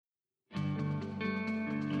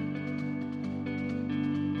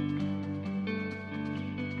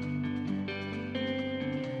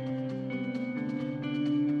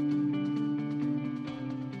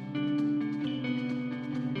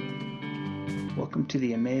Welcome to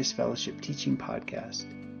the Emmaus Fellowship Teaching Podcast.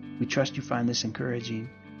 We trust you find this encouraging.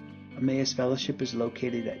 Emmaus Fellowship is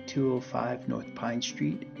located at 205 North Pine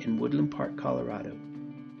Street in Woodland Park, Colorado.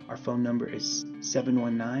 Our phone number is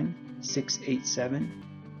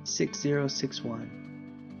 719-687-6061.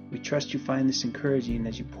 We trust you find this encouraging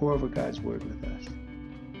as you pour over God's Word with us.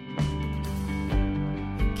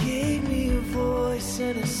 Gave me a voice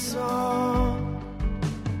and a song,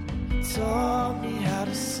 taught me how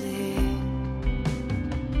to sing.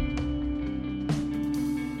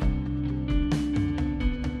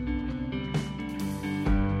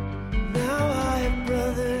 Now I have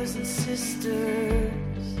brothers and sisters,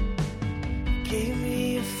 gave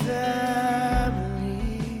me a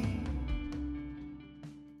family.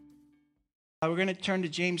 We're going to turn to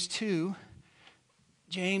James 2.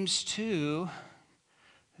 James 2,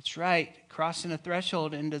 that's right, crossing a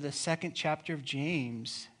threshold into the second chapter of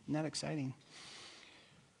James. Isn't that exciting?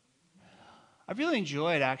 I've really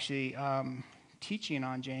enjoyed actually teaching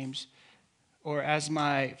on James, or as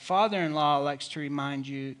my father-in-law likes to remind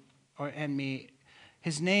you and me,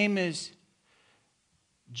 his name is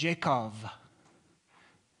Jacob.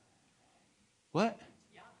 What?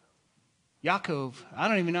 Yaakov. I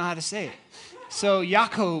don't even know how to say it. So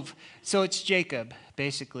Yaakov, so it's Jacob,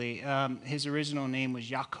 basically. His original name was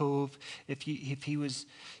Yaakov. If he was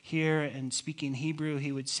here and speaking Hebrew,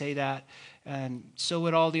 he would say that. And so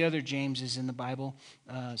would all the other Jameses in the Bible.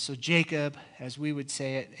 So Jacob, as we would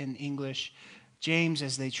say it in English. James,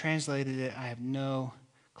 as they translated it, I have no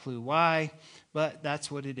clue why, but that's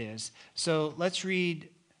what it is. So let's read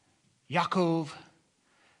Yaakov,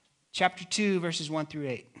 chapter 2, verses 1 through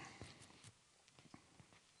 8.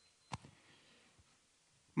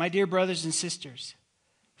 My dear brothers and sisters,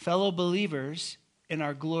 fellow believers in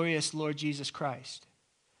our glorious Lord Jesus Christ,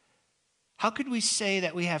 how could we say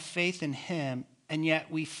that we have faith in him and yet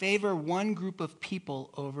we favor one group of people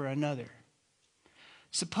over another?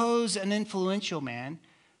 Suppose an influential man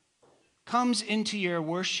comes into your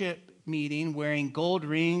worship meeting wearing gold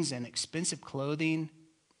rings and expensive clothing,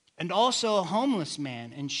 and also a homeless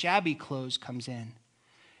man in shabby clothes comes in.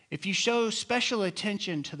 If you show special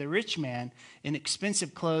attention to the rich man in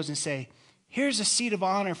expensive clothes and say, "Here's a seat of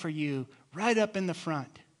honor for you right up in the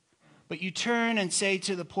front," but you turn and say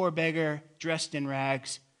to the poor beggar dressed in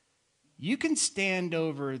rags, "You can stand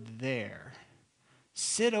over there.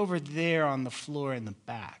 Sit over there on the floor in the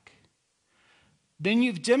back," then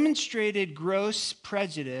you've demonstrated gross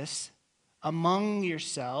prejudice among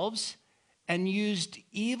yourselves and used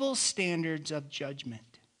evil standards of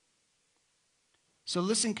judgment. So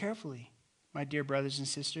listen carefully, my dear brothers and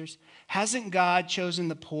sisters. Hasn't God chosen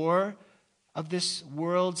the poor of this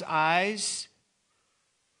world's eyes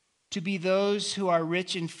to be those who are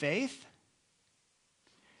rich in faith?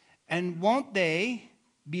 And won't they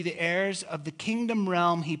be the heirs of the kingdom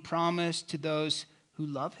realm he promised to those who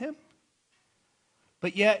love him?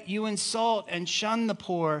 But yet you insult and shun the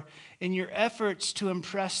poor in your efforts to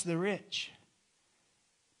impress the rich.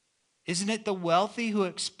 Isn't it the wealthy who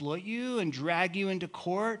exploit you and drag you into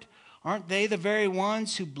court? Aren't they the very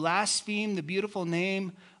ones who blaspheme the beautiful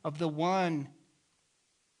name of the one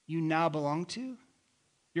you now belong to?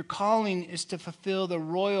 Your calling is to fulfill the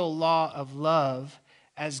royal law of love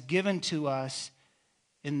as given to us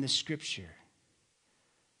in the Scripture.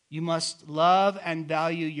 You must love and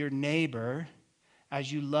value your neighbor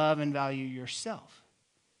as you love and value yourself.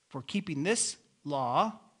 For keeping this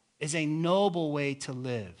law is a noble way to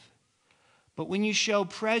live. But when you show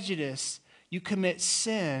prejudice, you commit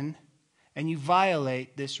sin and you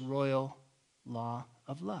violate this royal law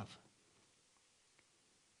of love.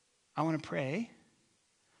 I want to pray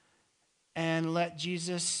and let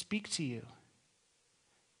Jesus speak to you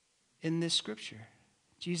in this scripture.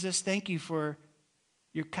 Jesus, thank you for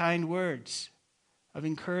your kind words of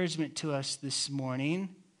encouragement to us this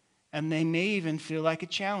morning, and they may even feel like a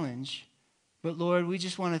challenge. But Lord, we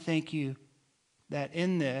just want to thank you that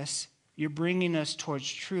in this, you're bringing us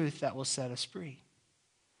towards truth that will set us free.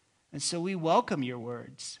 And so we welcome your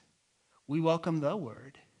words. We welcome the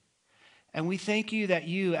word. And we thank you that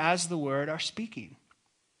you, as the word, are speaking.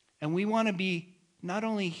 And we want to be not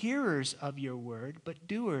only hearers of your word, but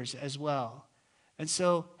doers as well. And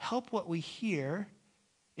so help what we hear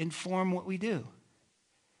inform what we do.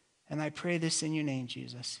 And I pray this in your name,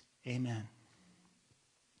 Jesus. Amen.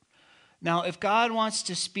 Now, if God wants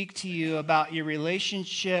to speak to you about your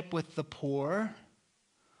relationship with the poor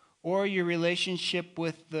or your relationship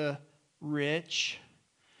with the rich,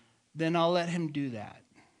 then I'll let him do that.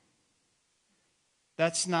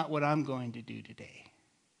 That's not what I'm going to do today.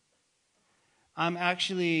 I'm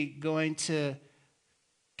actually going to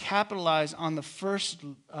capitalize on the first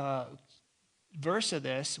verse of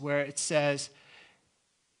this where it says,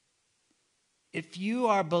 if you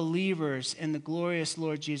are believers in the glorious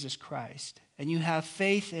Lord Jesus Christ and you have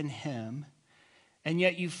faith in him, and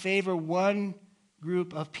yet you favor one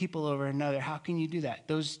group of people over another, how can you do that?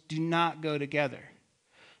 Those do not go together.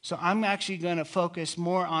 So I'm actually going to focus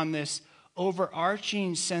more on this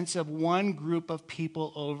overarching sense of one group of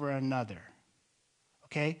people over another.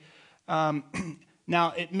 Okay?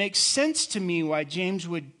 Now, it makes sense to me why James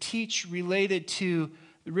would teach related to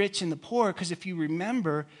the rich and the poor, because if you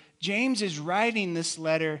remember, James is writing this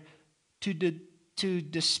letter to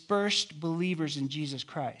dispersed believers in Jesus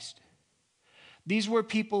Christ. These were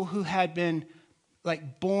people who had been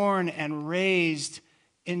born and raised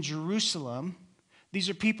in Jerusalem. These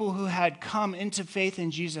are people who had come into faith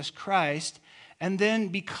in Jesus Christ, and then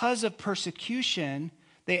because of persecution,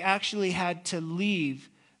 they actually had to leave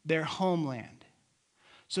their homeland.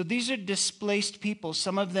 So these are displaced people.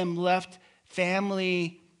 Some of them left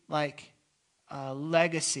family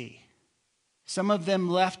legacy. Some of them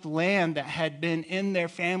left land that had been in their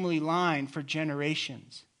family line for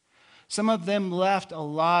generations. Some of them left a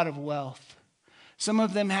lot of wealth. Some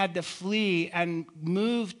of them had to flee and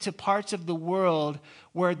move to parts of the world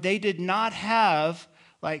where they did not have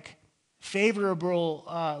favorable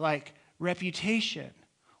reputation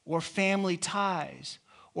or family ties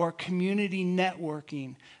or community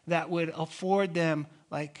networking that would afford them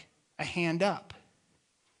a hand up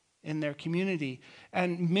in their community.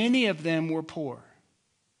 And many of them were poor.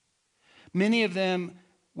 Many of them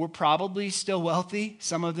were probably still wealthy.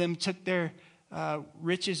 Some of them took their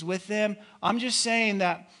riches with them. I'm just saying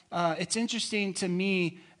that it's interesting to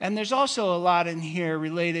me, and there's also a lot in here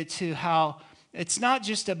related to how it's not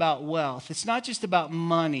just about wealth. It's not just about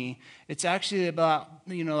money. It's actually about,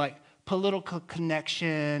 political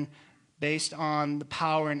connection based on the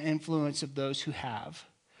power and influence of those who have.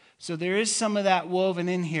 So there is some of that woven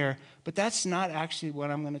in here, but that's not actually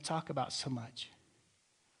what I'm going to talk about so much.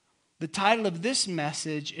 The title of this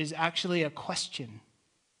message is actually a question.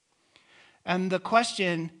 And the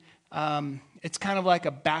question, it's kind of like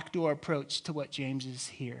a backdoor approach to what James is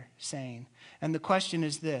here saying. And the question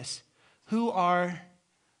is this: who are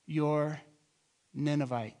your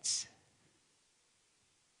Ninevites?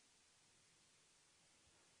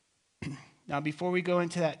 Now, before we go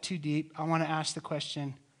into that too deep, I want to ask the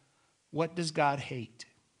question, what does God hate?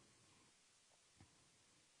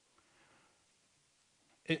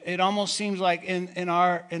 It almost seems like in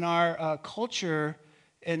our culture,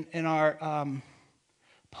 in our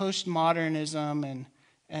postmodernism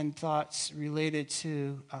and thoughts related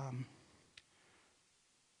to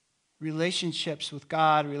relationships with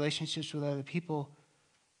God, relationships with other people,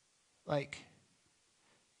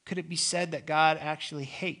 could it be said that God actually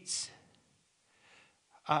hates?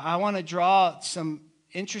 I want to draw some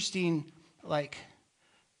interesting, I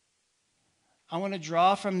want to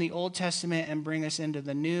draw from the Old Testament and bring us into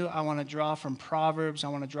the New. I want to draw from Proverbs. I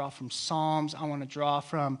want to draw from Psalms. I want to draw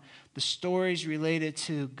from the stories related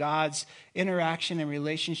to God's interaction and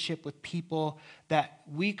relationship with people that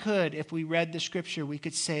we could, if we read the scripture, we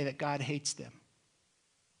could say that God hates them.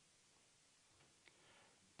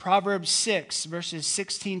 Proverbs 6, verses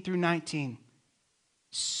 16 through 19.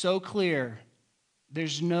 So clear.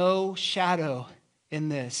 There's no shadow in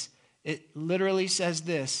this. It literally says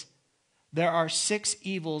this: there are 6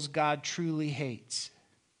 evils God truly hates.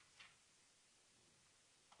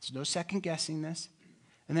 There's no second guessing this.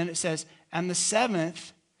 And then it says, and the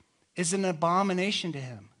 7th is an abomination to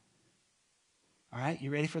him. All right,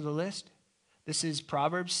 you ready for the list? This is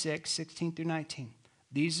Proverbs 6, 16 through 19.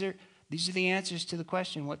 These are the answers to the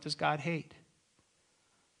question, what does God hate?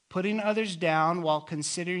 Putting others down while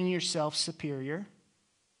considering yourself superior.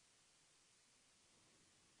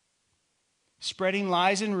 Spreading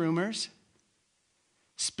lies and rumors.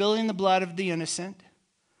 Spilling the blood of the innocent.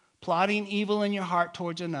 Plotting evil in your heart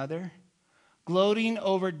towards another. Gloating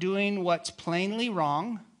over doing what's plainly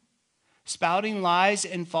wrong. Spouting lies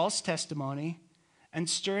and false testimony. And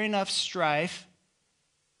stirring up strife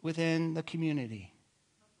within the community.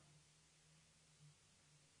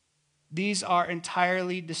 These are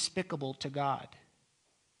entirely despicable to God.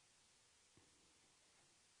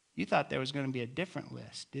 You thought there was going to be a different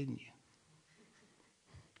list, didn't you?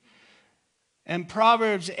 And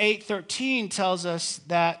Proverbs 8:13 tells us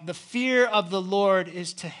that the fear of the Lord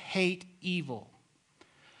is to hate evil.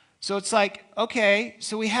 So it's like, okay,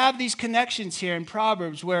 so we have these connections here in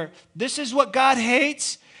Proverbs where this is what God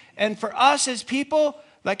hates. And for us as people,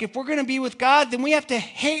 if we're going to be with God, then we have to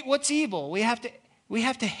hate what's evil. We have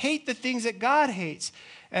to hate the things that God hates.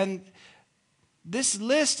 And this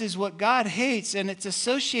list is what God hates, and it's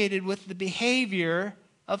associated with the behavior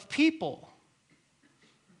of people.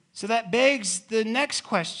 So that begs the next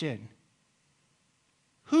question.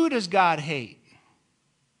 Who does God hate?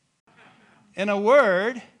 In a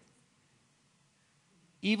word,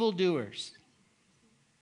 evildoers.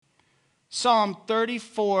 Psalm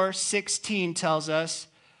 34:16 tells us,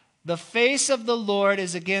 the face of the Lord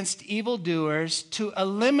is against evildoers to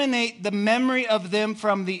eliminate the memory of them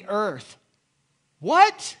from the earth.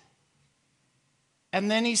 What?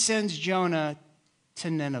 And then he sends Jonah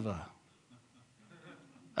to Nineveh,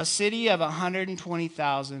 a city of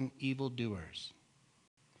 120,000 evildoers.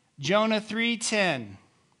 Jonah 3:10.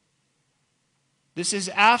 This is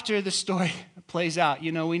after the story plays out.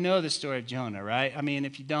 You know, we know the story of Jonah, right? I mean,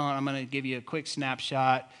 if you don't, I'm going to give you a quick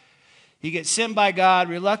snapshot. He gets sent by God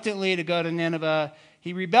reluctantly to go to Nineveh.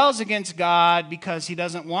 He rebels against God because he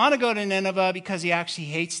doesn't want to go to Nineveh because he actually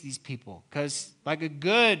hates these people. Because like a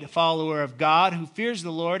good follower of God who fears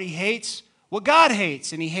the Lord, he hates what God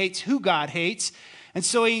hates and he hates who God hates. And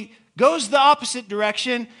so he goes the opposite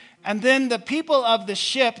direction. And then the people of the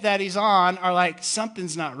ship that he's on are like,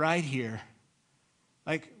 something's not right here.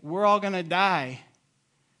 Like, we're all going to die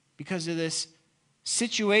because of this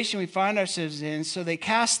situation we find ourselves in. So they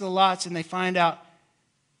cast the lots and they find out,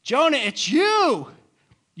 Jonah, it's you.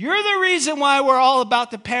 You're the reason why we're all about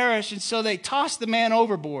to perish. And so they toss the man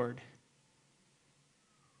overboard.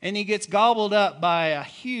 And he gets gobbled up by a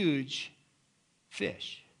huge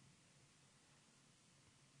fish.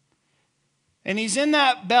 And he's in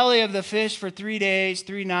that belly of the fish for 3 days,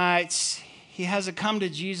 3 nights. He has a come to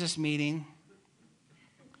Jesus meeting.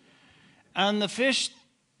 And the fish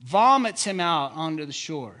vomits him out onto the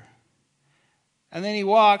shore. And then he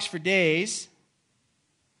walks for days.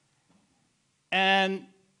 And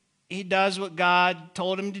he does what God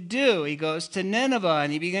told him to do. He goes to Nineveh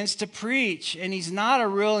and he begins to preach. And he's not a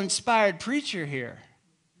real inspired preacher here.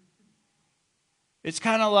 It's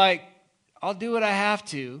kind of like, I'll do what I have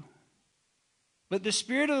to. But the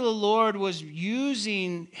Spirit of the Lord was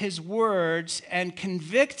using his words and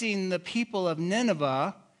convicting the people of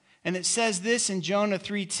Nineveh. And it says this in Jonah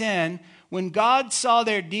 3:10, when God saw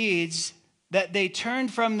their deeds, that they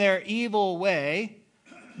turned from their evil way,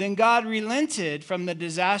 then God relented from the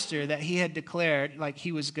disaster that he had declared, like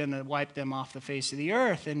he was going to wipe them off the face of the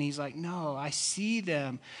earth. And he's like, no, I see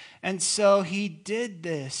them. And so he did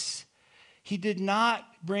this. He did not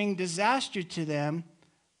bring disaster to them.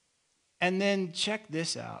 And then check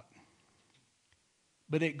this out.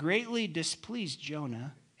 But it greatly displeased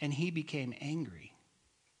Jonah, and he became angry.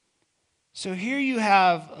 So here you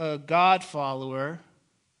have a God follower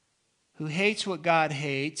who hates what God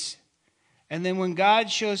hates. And then when God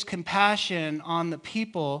shows compassion on the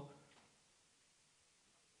people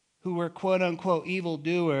who were quote unquote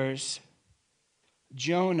evildoers,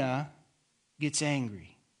 Jonah gets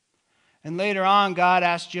angry. And later on, God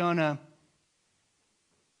asked Jonah,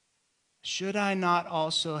 should I not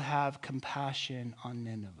also have compassion on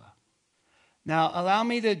Nineveh? Now, allow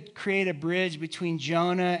me to create a bridge between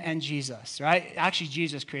Jonah and Jesus, right? Actually,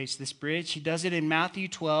 Jesus creates this bridge. He does it in Matthew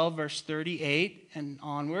 12, verse 38 and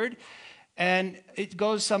onward. And it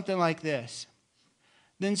goes something like this.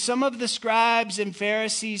 Then some of the scribes and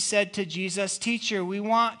Pharisees said to Jesus, Teacher, we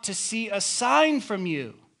want to see a sign from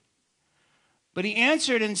you. But he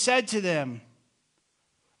answered and said to them,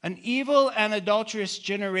 an evil and adulterous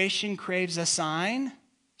generation craves a sign.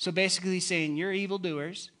 So basically saying, you're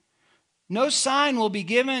evildoers. No sign will be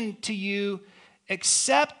given to you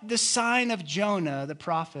except the sign of Jonah, the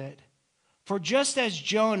prophet. For just as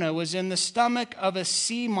Jonah was in the stomach of a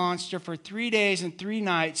sea monster for 3 days and 3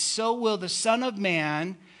 nights, so will the Son of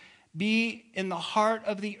Man be in the heart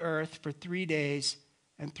of the earth for 3 days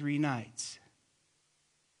and 3 nights.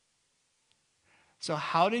 So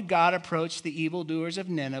how did God approach the evildoers of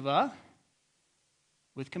Nineveh?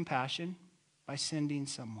 With compassion, by sending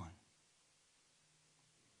someone.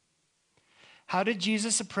 How did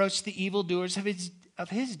Jesus approach the evildoers of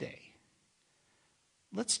his day?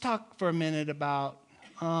 Let's talk for a minute about,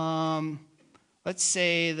 let's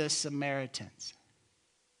say, the Samaritans.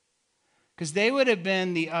 Because they would have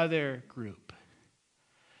been the other group.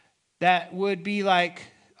 That would be like,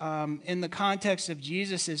 in the context of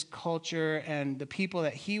Jesus' culture and the people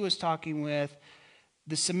that he was talking with,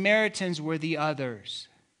 the Samaritans were the others.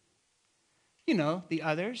 You know, the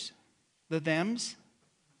others, the thems.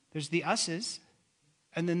 There's the us's,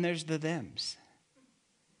 and then there's the thems.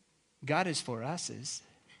 God is for us's.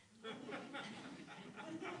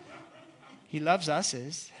 He loves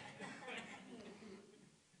us's.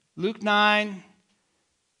 Luke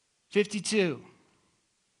 9:52.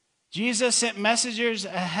 Jesus sent messengers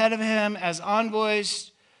ahead of him as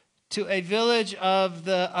envoys to a village of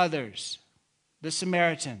the others, the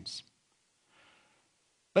Samaritans.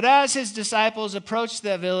 But as his disciples approached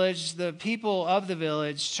the village, the people of the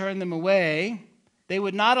village turned them away. They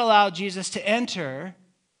would not allow Jesus to enter,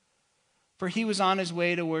 for he was on his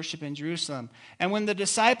way to worship in Jerusalem. And when the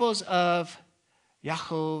disciples of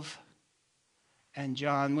Yaakov and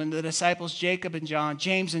John, when the disciples Jacob and John,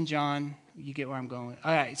 James and John, you get where I'm going.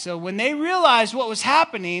 All right, so when they realized what was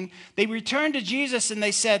happening, they returned to Jesus and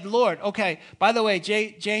they said, Lord, okay, by the way,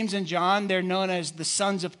 James and John, they're known as the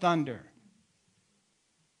sons of thunder.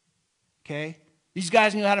 Okay? These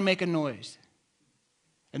guys knew how to make a noise.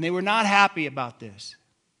 And they were not happy about this.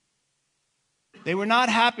 They were not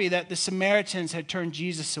happy that the Samaritans had turned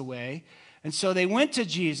Jesus away. And so they went to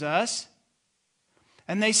Jesus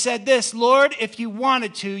and they said this, Lord, if you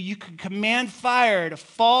wanted to, you could command fire to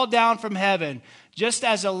fall down from heaven, just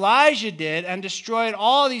as Elijah did and destroyed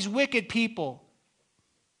all these wicked people.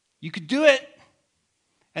 You could do it.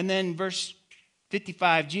 And then verse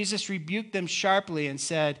 55, Jesus rebuked them sharply and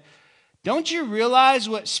said, don't you realize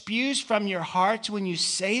what spews from your hearts when you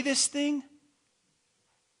say this thing?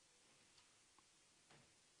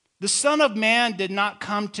 The Son of Man did not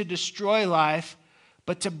come to destroy life,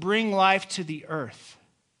 but to bring life to the earth.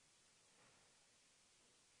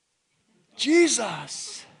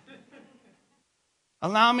 Jesus.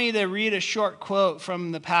 Allow me to read a short quote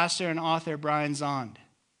from the pastor and author Brian Zond.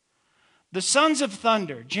 The sons of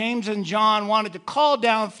thunder, James and John, wanted to call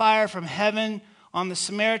down fire from heaven on the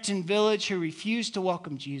Samaritan village who refused to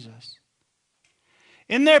welcome Jesus.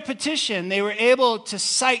 In their petition, they were able to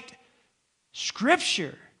cite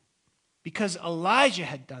Scripture because Elijah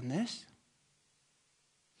had done this.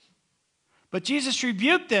 But Jesus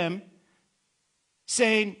rebuked them,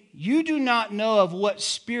 saying, you do not know of what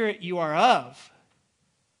spirit you are of.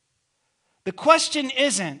 The question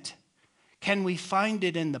isn't, can we find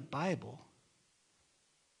it in the Bible?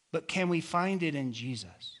 But can we find it in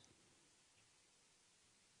Jesus?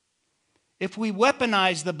 If we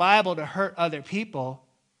weaponize the Bible to hurt other people,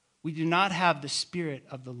 we do not have the Spirit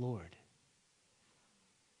of the Lord.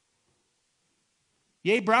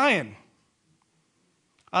 Yay, Brian.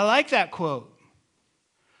 I like that quote.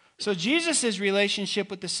 So Jesus' relationship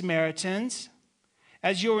with the Samaritans,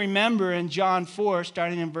 as you'll remember in John 4,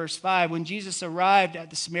 starting in verse 5, when Jesus arrived at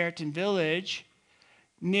the Samaritan village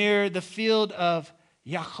near the field of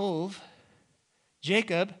Yaakov,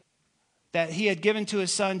 Jacob, that he had given to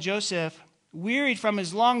his son Joseph, wearied from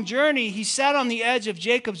his long journey, he sat on the edge of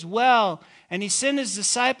Jacob's well, and he sent his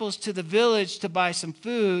disciples to the village to buy some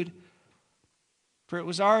food, for it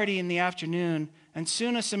was already in the afternoon. And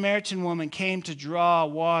soon a Samaritan woman came to draw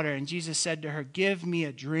water, and Jesus said to her, give me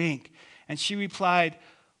a drink. And she replied,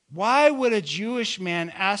 why would a Jewish man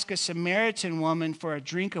ask a Samaritan woman for a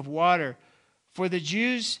drink of water? For the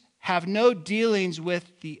Jews have no dealings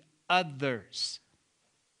with the others,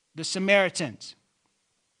 the Samaritans.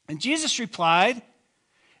 And Jesus replied,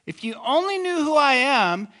 if you only knew who I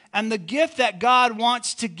am and the gift that God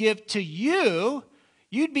wants to give to you,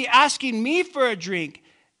 you'd be asking me for a drink,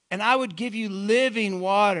 and I would give you living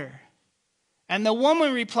water. And the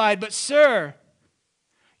woman replied, but sir,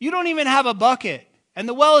 you don't even have a bucket, and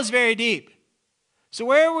the well is very deep. So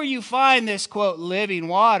where will you find this, quote, living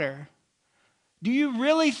water? Do you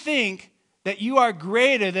really think that you are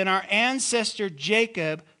greater than our ancestor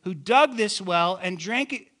Jacob, who dug this well and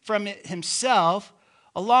drank it from it himself,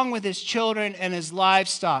 along with his children and his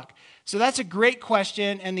livestock? So that's a great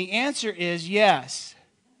question, and the answer is yes.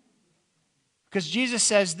 Because Jesus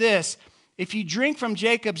says this, if you drink from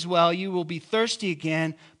Jacob's well, you will be thirsty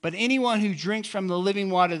again, but anyone who drinks from the living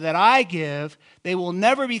water that I give, they will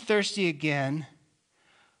never be thirsty again.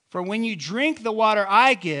 For when you drink the water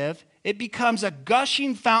I give, it becomes a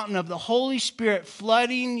gushing fountain of the Holy Spirit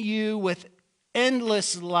flooding you with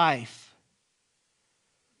endless life.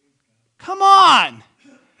 Come on!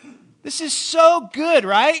 This is so good,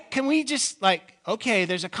 right? Can we just okay,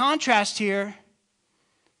 there's a contrast here.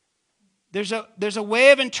 There's a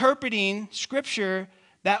way of interpreting Scripture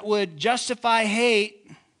that would justify hate,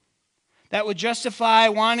 that would justify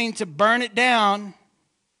wanting to burn it down,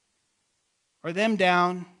 or them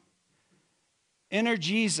down. Enter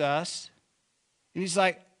Jesus, and he's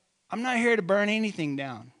like, I'm not here to burn anything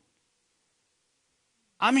down.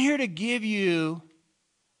 I'm here to give you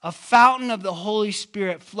a fountain of the Holy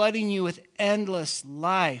Spirit flooding you with endless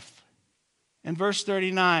life. In verse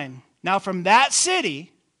 39, now from that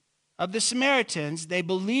city of the Samaritans, they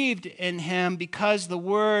believed in him because the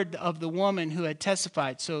word of the woman who had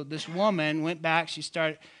testified. So this woman went back,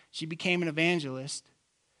 she became an evangelist.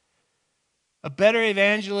 A better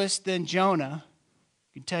evangelist than Jonah,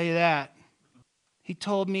 I can tell you that. He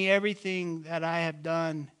told me everything that I have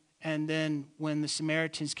done. And then when the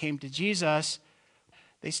Samaritans came to Jesus,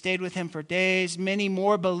 They stayed with him for days. Many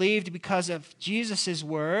more believed because of Jesus'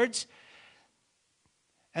 words.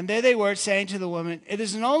 And there they were saying to the woman, it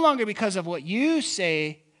is no longer because of what you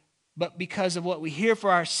say, but because of what we hear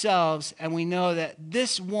for ourselves, and we know that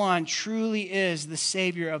this one truly is the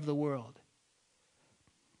Savior of the world.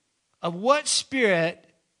 Of what spirit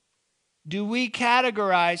do we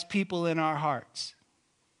categorize people in our hearts?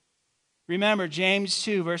 Remember, James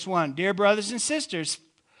 2, verse 1. Dear brothers and sisters,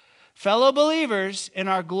 fellow believers in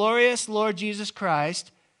our glorious Lord Jesus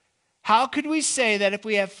Christ, how could we say that if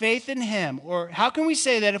we have faith in him, or how can we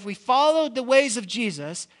say that if we followed the ways of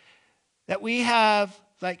Jesus, that we have,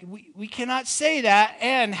 we cannot say that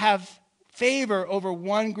and have favor over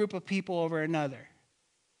one group of people over another?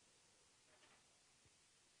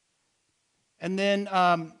 And then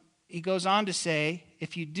he goes on to say,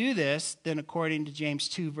 if you do this, then according to James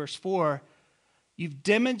 2, verse 4, you've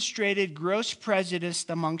demonstrated gross prejudice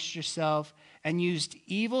amongst yourself and used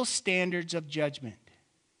evil standards of judgment.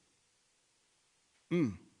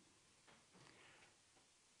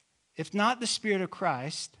 If not the Spirit of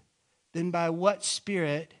Christ, then by what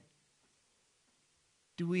spirit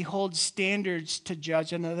do we hold standards to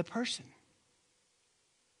judge another person?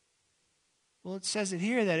 Well, it says it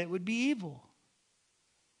here that it would be evil.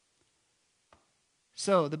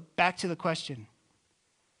 So, back to the question.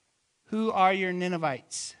 Who are your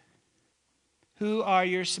Ninevites? Who are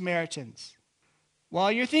your Samaritans?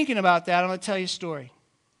 While you're thinking about that, I'm going to tell you a story.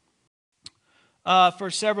 For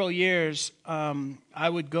several years, I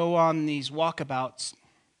would go on these walkabouts.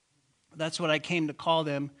 That's what I came to call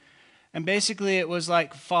them. And basically, it was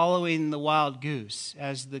like following the wild goose,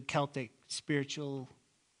 as the Celtic spiritual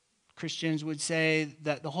Christians would say,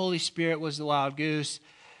 that the Holy Spirit was the wild goose.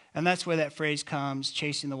 And that's where that phrase comes,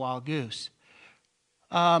 chasing the wild goose.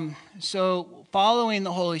 So following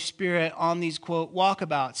the Holy Spirit on these, quote,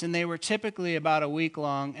 walkabouts, and they were typically about a week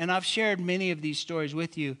long, and I've shared many of these stories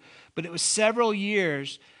with you, but it was several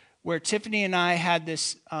years where Tiffany and I had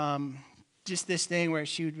this, just this thing where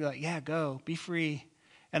she would be like, yeah, go, be free.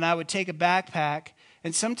 And I would take a backpack,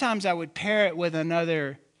 and sometimes I would pair it with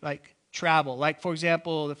another, travel. Like, for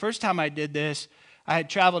example, the first time I did this, I had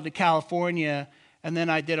traveled to California, and then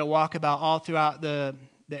I did a walkabout all throughout the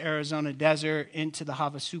Arizona desert into the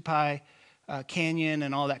Havasupai Canyon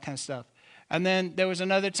and all that kind of stuff. And then there was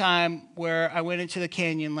another time where I went into the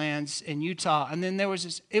canyon lands in Utah. And then there was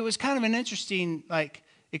this, it was kind of an interesting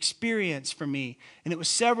experience for me. And it was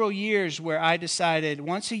several years where I decided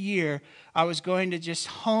once a year I was going to just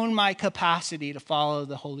hone my capacity to follow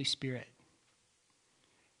the Holy Spirit.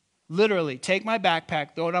 Literally take my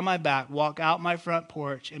backpack, throw it on my back, walk out my front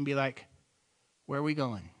porch and be like, where are we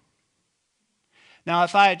going? Now,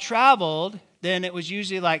 if I had traveled, then it was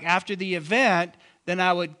usually after the event, then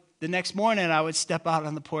the next morning I would step out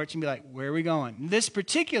on the porch and be like, where are we going? This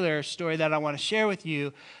particular story that I want to share with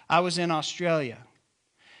you, I was in Australia.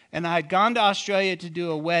 And I had gone to Australia to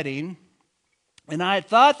do a wedding. And I had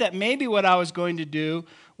thought that maybe what I was going to do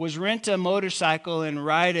was rent a motorcycle and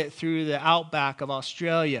ride it through the outback of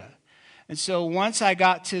Australia. And so once I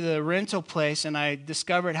got to the rental place and I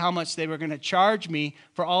discovered how much they were going to charge me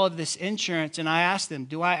for all of this insurance, and I asked them,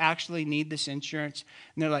 do I actually need this insurance?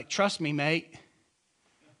 And they're like, trust me, mate.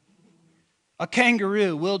 A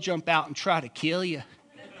kangaroo will jump out and try to kill you.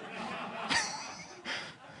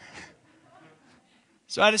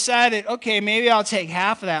 So I decided, okay, maybe I'll take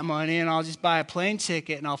half of that money and I'll just buy a plane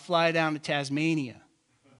ticket and I'll fly down to Tasmania.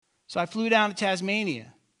 So I flew down to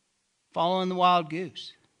Tasmania, following the wild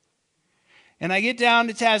goose. And I get down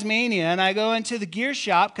to Tasmania, and I go into the gear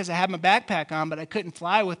shop because I had my backpack on, but I couldn't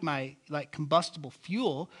fly with my combustible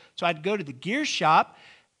fuel. So I'd go to the gear shop,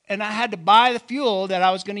 and I had to buy the fuel that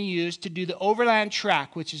I was going to use to do the overland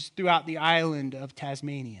track, which is throughout the island of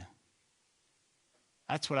Tasmania.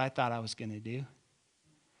 That's what I thought I was going to do.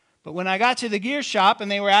 But when I got to the gear shop,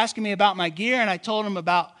 and they were asking me about my gear, and I told them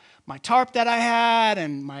about my tarp that I had,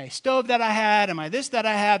 and my stove that I had, and my this that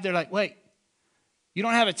I had, they're like, wait, you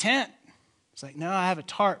don't have a tent? It's like, no, I have a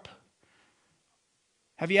tarp.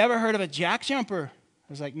 Have you ever heard of a jack jumper?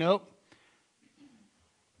 I was like, nope.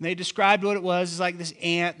 And they described what it was. It's like this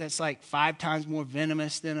ant that's 5 times more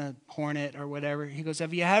venomous than a hornet or whatever. He goes,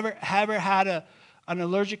 have you ever had an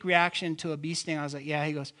allergic reaction to a bee sting? I was like, yeah.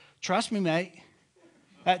 He goes, trust me, mate.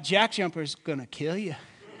 That jack jumper is going to kill you.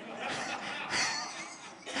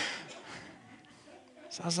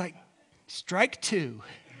 So I was like, strike 2.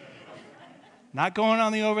 Not going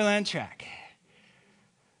on the overland track.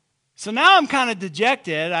 So now I'm kind of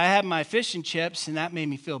dejected. I had my fish and chips, and that made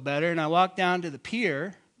me feel better. And I walked down to the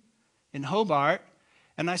pier in Hobart,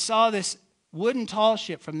 and I saw this wooden tall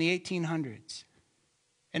ship from the 1800s.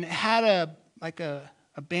 And it had a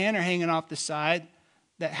a banner hanging off the side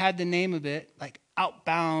that had the name of it, like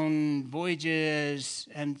Outbound Voyages,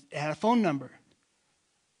 and it had a phone number.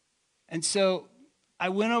 And so I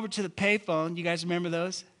went over to the payphone. You guys remember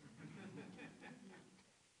those?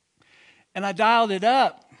 And I dialed it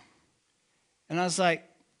up. And I was like,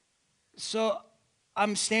 so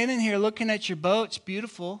I'm standing here looking at your boat. It's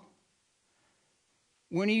beautiful.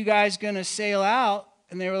 When are you guys going to sail out?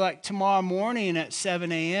 And they were like, tomorrow morning at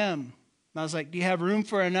 7 a.m. And I was like, do you have room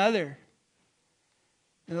for another?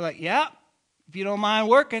 And they're like, yeah, if you don't mind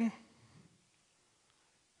working.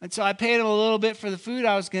 And so I paid them a little bit for the food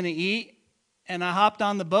I was going to eat. And I hopped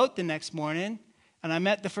on the boat the next morning. And I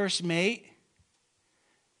met the first mate.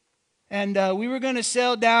 And we were going to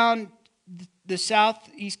sail down the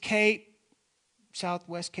Southwest Cape,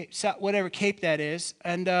 whatever Cape that is.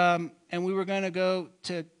 And we were going to go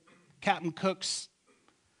to Captain Cook's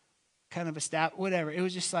kind of a staff, whatever. It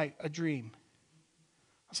was just like a dream.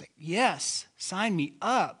 I was like, yes, sign me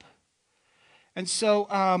up. And so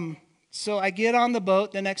I get on the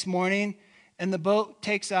boat the next morning, and the boat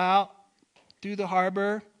takes out through the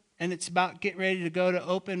harbor, and it's about getting ready to go to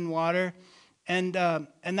open water. And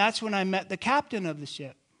that's when I met the captain of the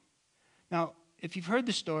ship. Now, if you've heard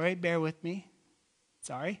the story, bear with me.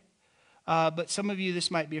 Sorry. But some of you,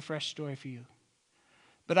 this might be a fresh story for you.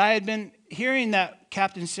 But I had been hearing that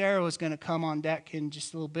Captain Sarah was going to come on deck in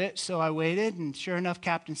just a little bit, so I waited, and sure enough,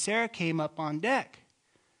 Captain Sarah came up on deck.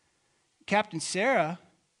 Captain Sarah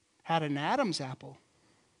had an Adam's apple.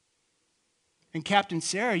 And Captain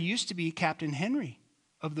Sarah used to be Captain Henry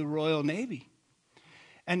of the Royal Navy.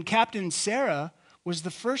 And Captain Sarah was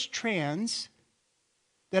the first trans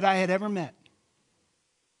that I had ever met.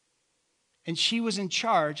 And she was in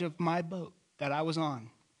charge of my boat that I was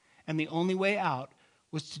on. And the only way out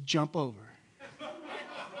was to jump over.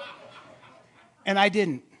 And I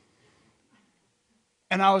didn't.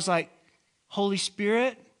 And I was like, Holy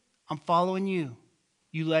Spirit, I'm following you.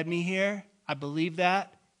 You led me here. I believe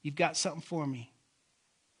that. You've got something for me.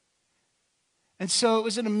 And so it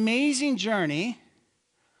was an amazing journey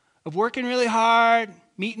of working really hard,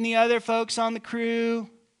 meeting the other folks on the crew,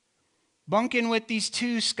 bunking with these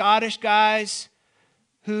two Scottish guys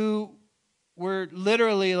who were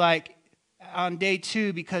literally like on day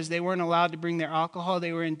 2 because they weren't allowed to bring their alcohol.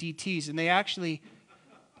 They were in DTs. And they actually,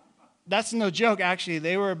 that's no joke, actually.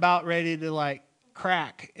 They were about ready to like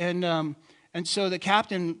crack. And so the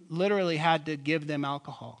captain literally had to give them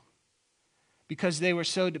alcohol because they were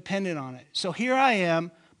so dependent on it. So here I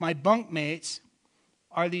am, my bunkmates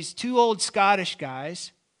are these 2 old Scottish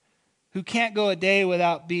guys who can't go a day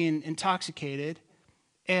without being intoxicated.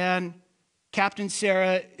 And Captain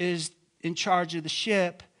Sarah is in charge of the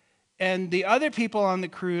ship. And the other people on the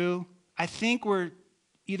crew, I think, were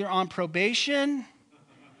either on probation.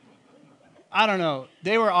 I don't know.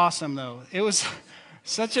 They were awesome, though. It was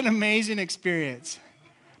such an amazing experience.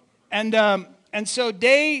 And so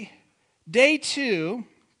day 2,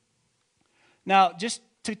 now just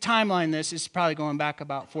to timeline this, is probably going back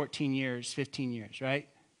about 14 years, 15 years, right?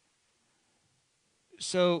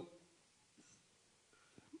 So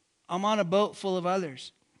I'm on a boat full of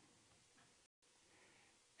others.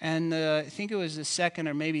 And I think it was the second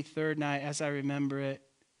or maybe third night, as I remember it,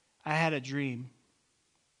 I had a dream.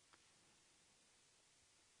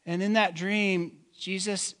 And in that dream,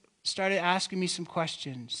 Jesus started asking me some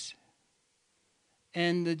questions.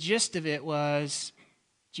 And the gist of it was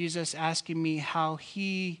Jesus asking me how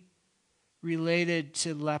he related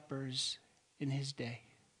to lepers in his day.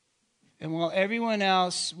 And while everyone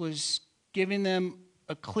else was giving them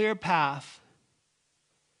a clear path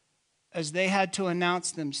as they had to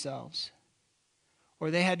announce themselves,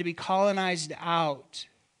 or they had to be colonized out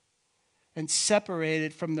and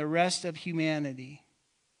separated from the rest of humanity,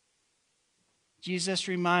 Jesus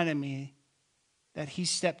reminded me that he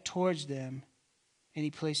stepped towards them and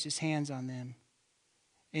he placed his hands on them.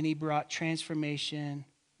 And he brought transformation,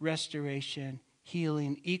 restoration,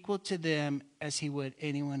 healing equal to them as he would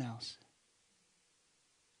anyone else.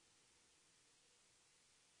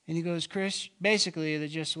 And he goes, Chris, basically the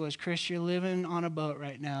gist was, Chris, you're living on a boat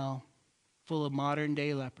right now full of modern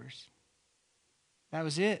day lepers. That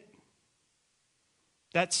was it.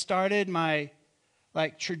 That started my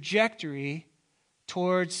trajectory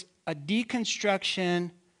towards a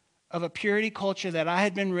deconstruction of a purity culture that I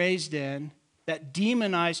had been raised in, that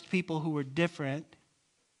demonized people who were different,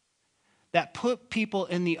 that put people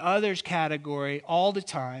in the others category all the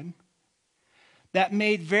time, that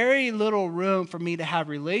made very little room for me to have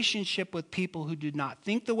relationship with people who did not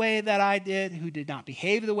think the way that I did, who did not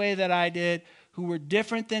behave the way that I did, who were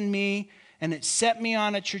different than me, and it set me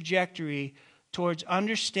on a trajectory towards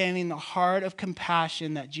understanding the heart of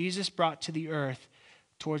compassion that Jesus brought to the earth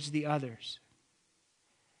towards the others.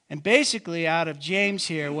 And basically, out of James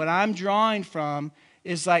here, what I'm drawing from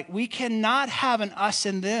is like we cannot have an us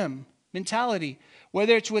and them mentality,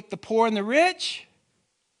 whether it's with the poor and the rich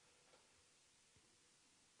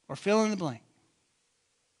or fill in the blank.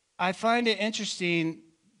 I find it interesting,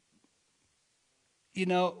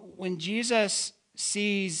 when Jesus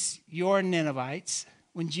sees your Ninevites,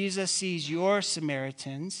 when Jesus sees your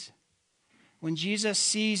Samaritans, when Jesus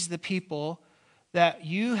sees the people that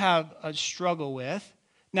you have a struggle with.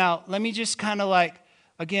 Now, let me just kind of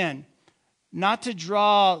again, not to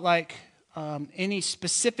draw any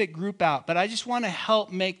specific group out, but I just want to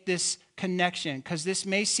help make this connection because this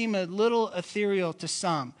may seem a little ethereal to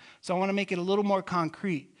some. So I want to make it a little more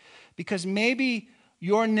concrete because maybe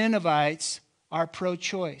your Ninevites are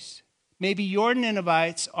pro-choice. Maybe your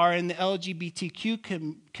Ninevites are in the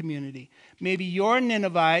LGBTQ community. Maybe your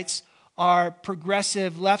Ninevites are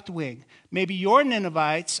progressive left-wing. Maybe your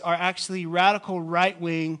Ninevites are actually radical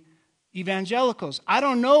right-wing evangelicals. I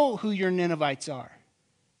don't know who your Ninevites are.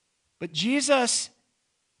 But Jesus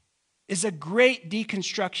is a great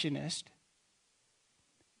deconstructionist.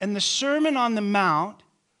 And the Sermon on the Mount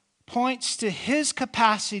points to his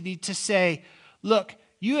capacity to say, look,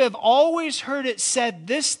 you have always heard it said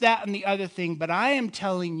this, that, and the other thing, but I am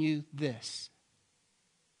telling you this.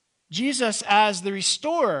 Jesus as the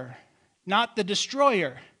restorer, not the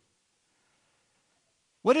destroyer.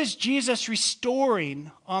 What is Jesus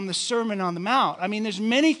restoring on the Sermon on the Mount? I mean, there's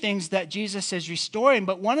many things that Jesus is restoring,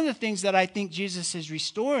 but one of the things that I think Jesus is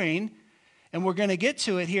restoring, and we're going to get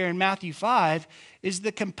to it here in Matthew 5, is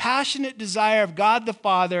the compassionate desire of God the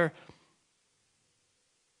Father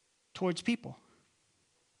towards people.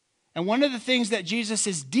 And one of the things that Jesus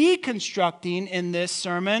is deconstructing in this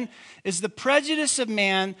sermon is the prejudice of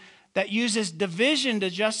man that uses division to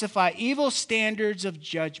justify evil standards of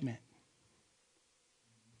judgment.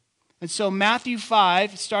 And so Matthew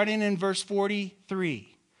 5, starting in verse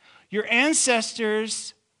 43, your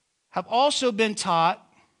ancestors have also been taught,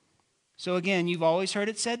 so again, you've always heard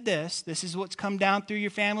it said this is what's come down through your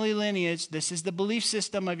family lineage, this is the belief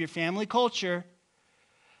system of your family culture,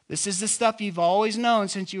 this is the stuff you've always known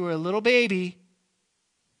since you were a little baby.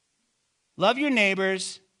 Love your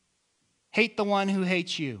neighbors, hate the one who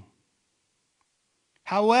hates you.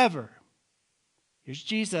 However, here's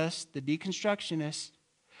Jesus, the deconstructionist.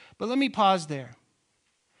 But let me pause there.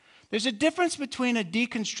 There's a difference between a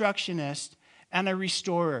deconstructionist and a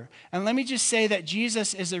restorer. And let me just say that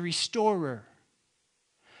Jesus is a restorer.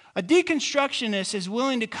 A deconstructionist is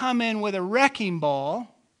willing to come in with a wrecking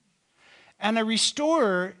ball, and a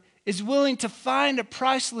restorer is willing to find a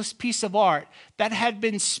priceless piece of art that had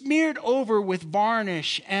been smeared over with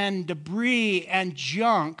varnish and debris and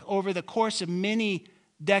junk over the course of many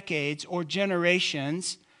decades or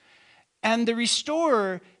generations. And the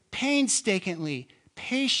restorer painstakingly,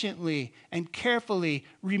 patiently, and carefully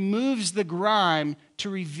removes the grime to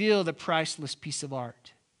reveal the priceless piece of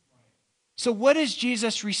art. So what is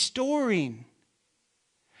Jesus restoring?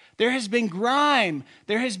 There has been grime.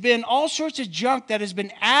 There has been all sorts of junk that has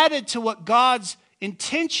been added to what God's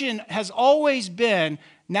intention has always been,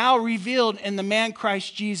 now revealed in the man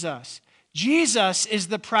Christ Jesus. Jesus is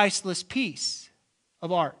the priceless piece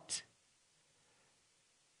of art.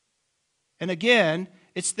 And again,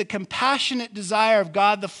 it's the compassionate desire of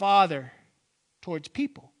God the Father towards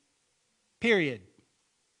people. Period.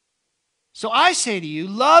 So I say to you,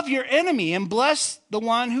 love your enemy and bless the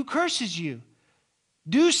one who curses you.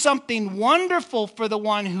 Do something wonderful for the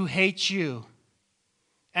one who hates you.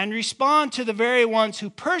 And respond to the very ones who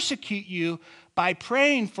persecute you by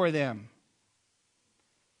praying for them.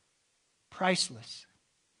 Priceless.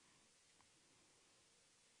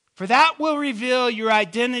 For that will reveal your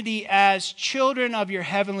identity as children of your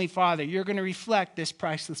heavenly Father. You're going to reflect this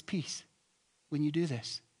priceless peace when you do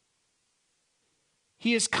this.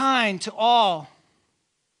 He is kind to all.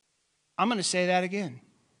 I'm going to say that again.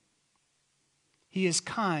 He is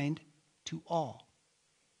kind to all.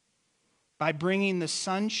 By bringing the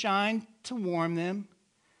sunshine to warm them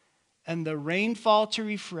and the rainfall to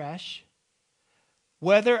refresh,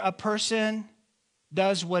 whether a person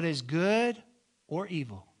does what is good or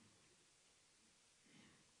evil.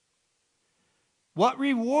 What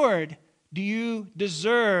reward do you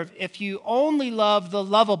deserve if you only love the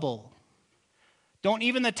lovable? Don't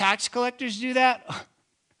even the tax collectors do that?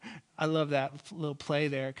 I love that little play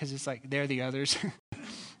there because it's like they're the others.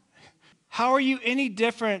 How are you any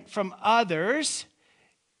different from others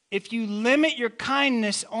if you limit your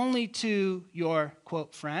kindness only to your,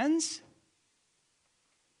 quote, friends?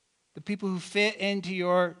 The people who fit into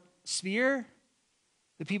your sphere,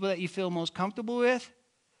 the people that you feel most comfortable with?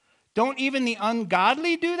 Don't even the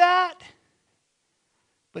ungodly do that?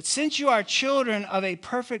 But since you are children of a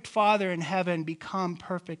perfect Father in heaven, become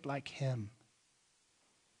perfect like him.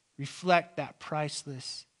 Reflect that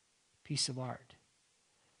priceless piece of art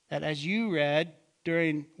that, as you read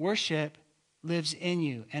during worship, lives in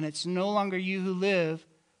you. And it's no longer you who live,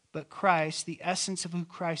 but Christ, the essence of who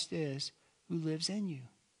Christ is, who lives in you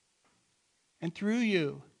and through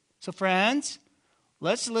you. So friends,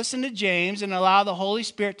 let's listen to James and allow the Holy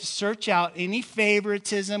Spirit to search out any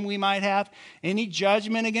favoritism we might have, any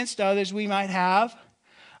judgment against others we might have.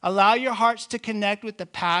 Allow your hearts to connect with the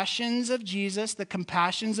passions of Jesus, the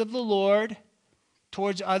compassions of the Lord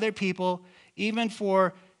towards other people, even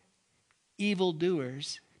for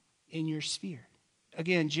evildoers in your sphere.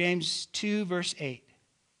 Again, James 2, verse 8.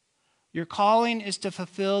 Your calling is to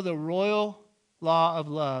fulfill the royal law of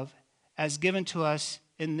love as given to us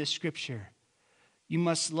in this scripture. You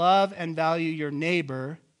must love and value your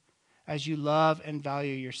neighbor as you love and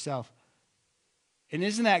value yourself. And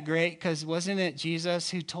isn't that great? Because wasn't it Jesus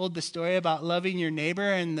who told the story about loving your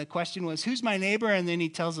neighbor? And the question was, who's my neighbor? And then he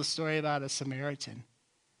tells a story about a Samaritan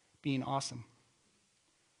being awesome.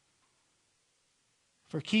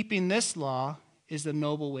 For keeping this law is the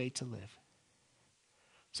noble way to live.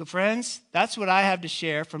 So friends, that's what I have to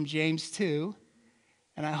share from James 2.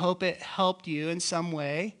 And I hope it helped you in some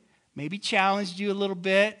way. Maybe challenged you a little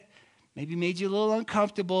bit. Maybe made you a little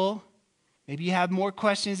uncomfortable. Maybe you have more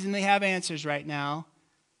questions than they have answers right now.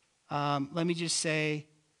 Let me just say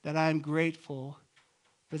that I'm grateful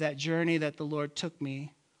for that journey that the Lord took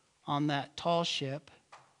me on that tall ship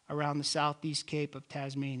around the southeast cape of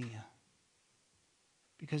Tasmania.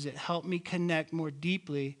 Because it helped me connect more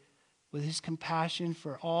deeply with his compassion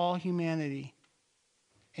for all humanity.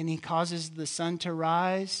 And he causes the sun to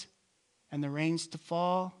rise and the rains to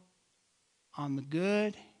fall on the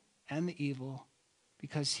good and the evil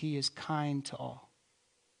because he is kind to all.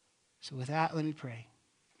 So with that, let me pray.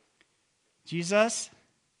 Jesus,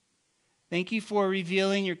 thank you for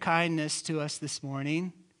revealing your kindness to us this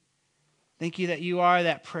morning. Thank you that you are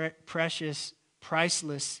that precious,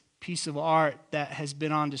 priceless piece of art that has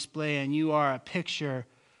been on display, and you are a picture,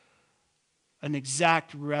 an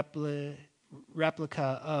exact replica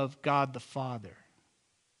of God the Father.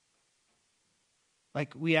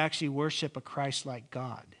 Like we actually worship a Christ-like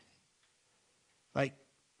God. Like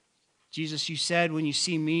Jesus, you said, when you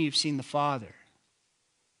see me, you've seen the Father.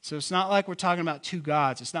 So it's not like we're talking about two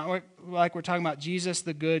gods. It's not like we're talking about Jesus,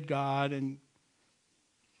 the good God, and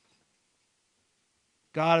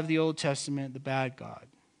God of the Old Testament, the bad God,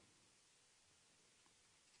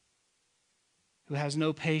 who has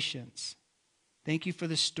no patience. Thank you for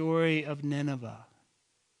the story of Nineveh.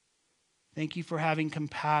 Thank you for having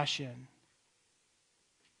compassion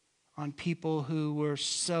on people who were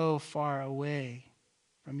so far away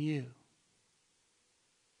from you.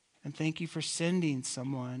 And thank you for sending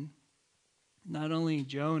someone, not only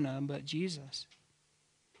Jonah, but Jesus.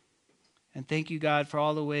 And thank you, God, for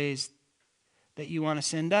all the ways that you want to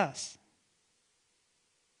send us.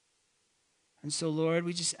 And so, Lord,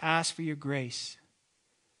 we just ask for your grace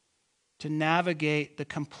to navigate the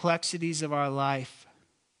complexities of our life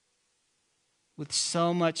with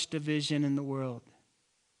so much division in the world,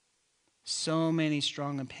 so many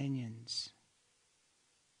strong opinions,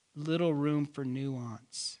 little room for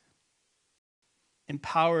nuance.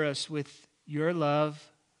 Empower us with your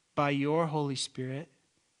love by your Holy Spirit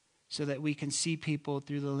so that we can see people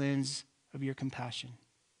through the lens of your compassion.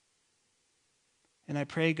 And I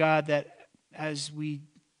pray, God, that as we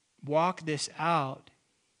walk this out,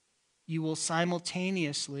 you will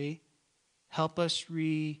simultaneously help us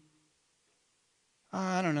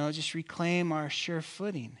just reclaim our sure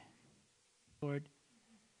footing. Lord,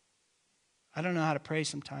 I don't know how to pray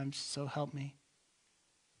sometimes, so help me.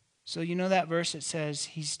 So you know that verse that says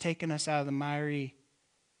he's taken us out of the miry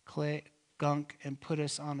clay gunk and put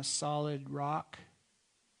us on a solid rock?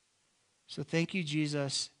 So thank you,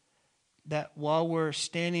 Jesus, that while we're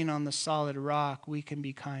standing on the solid rock, we can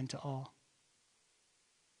be kind to all.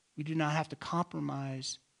 We do not have to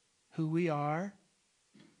compromise who we are,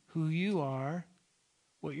 who you are,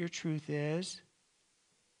 what your truth is,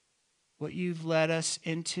 what you've led us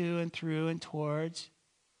into and through and towards.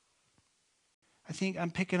 I think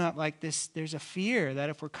I'm picking up like this, there's a fear that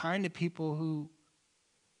if we're kind to people who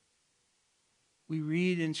we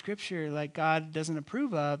read in Scripture like God doesn't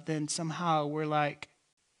approve of, then somehow we're like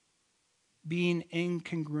being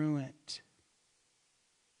incongruent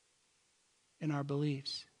in our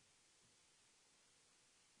beliefs.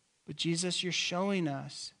 But Jesus, you're showing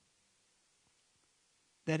us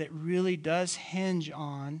that it really does hinge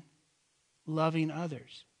on loving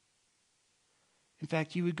others. In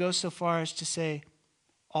fact, you would go so far as to say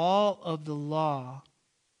all of the law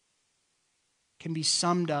can be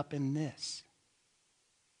summed up in this: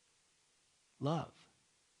 love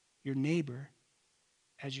your neighbor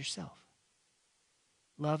as yourself.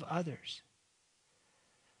 Love others.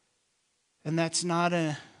 And that's not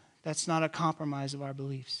a compromise of our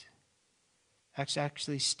beliefs. That's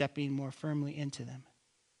actually stepping more firmly into them.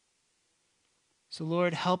 So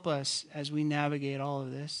Lord, help us as we navigate all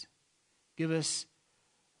of this. Give us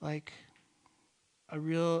like a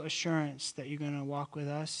real assurance that you're going to walk with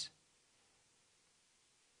us,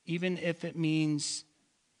 even if it means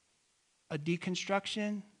a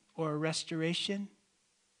deconstruction or a restoration.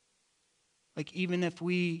 Like even if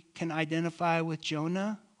we can identify with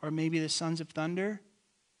Jonah or maybe the sons of thunder,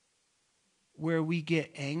 where we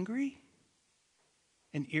get angry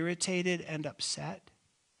and irritated and upset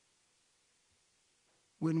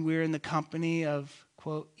when we're in the company of,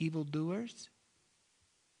 quote, evildoers.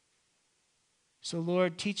 So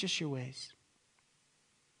Lord, teach us your ways.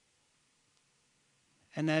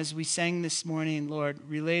 And as we sang this morning, Lord,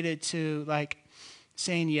 related to like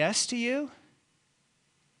saying yes to you,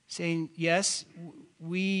 saying yes,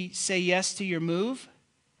 we say yes to your move.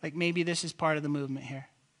 Like maybe this is part of the movement here.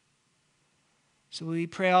 So we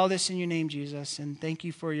pray all this in your name, Jesus, and thank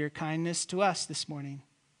you for your kindness to us this morning.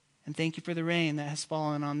 And thank you for the rain that has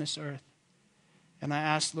fallen on this earth. And I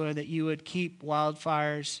ask, Lord, that you would keep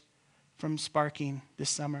wildfires from sparking this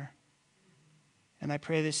summer. And I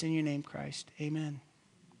pray this in your name, Christ. Amen.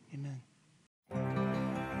 Amen.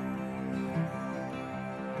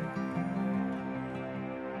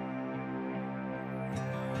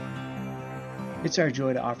 It's our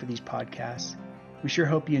joy to offer these podcasts. We sure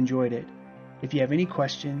hope you enjoyed it. If you have any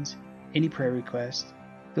questions, any prayer requests,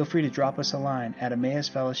 feel free to drop us a line at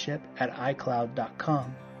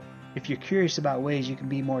emmausfellowship@icloud.com. If you're curious about ways you can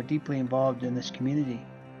be more deeply involved in this community,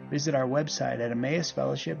 visit our website at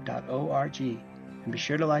emmausfellowship.org and be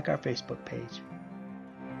sure to like our Facebook page.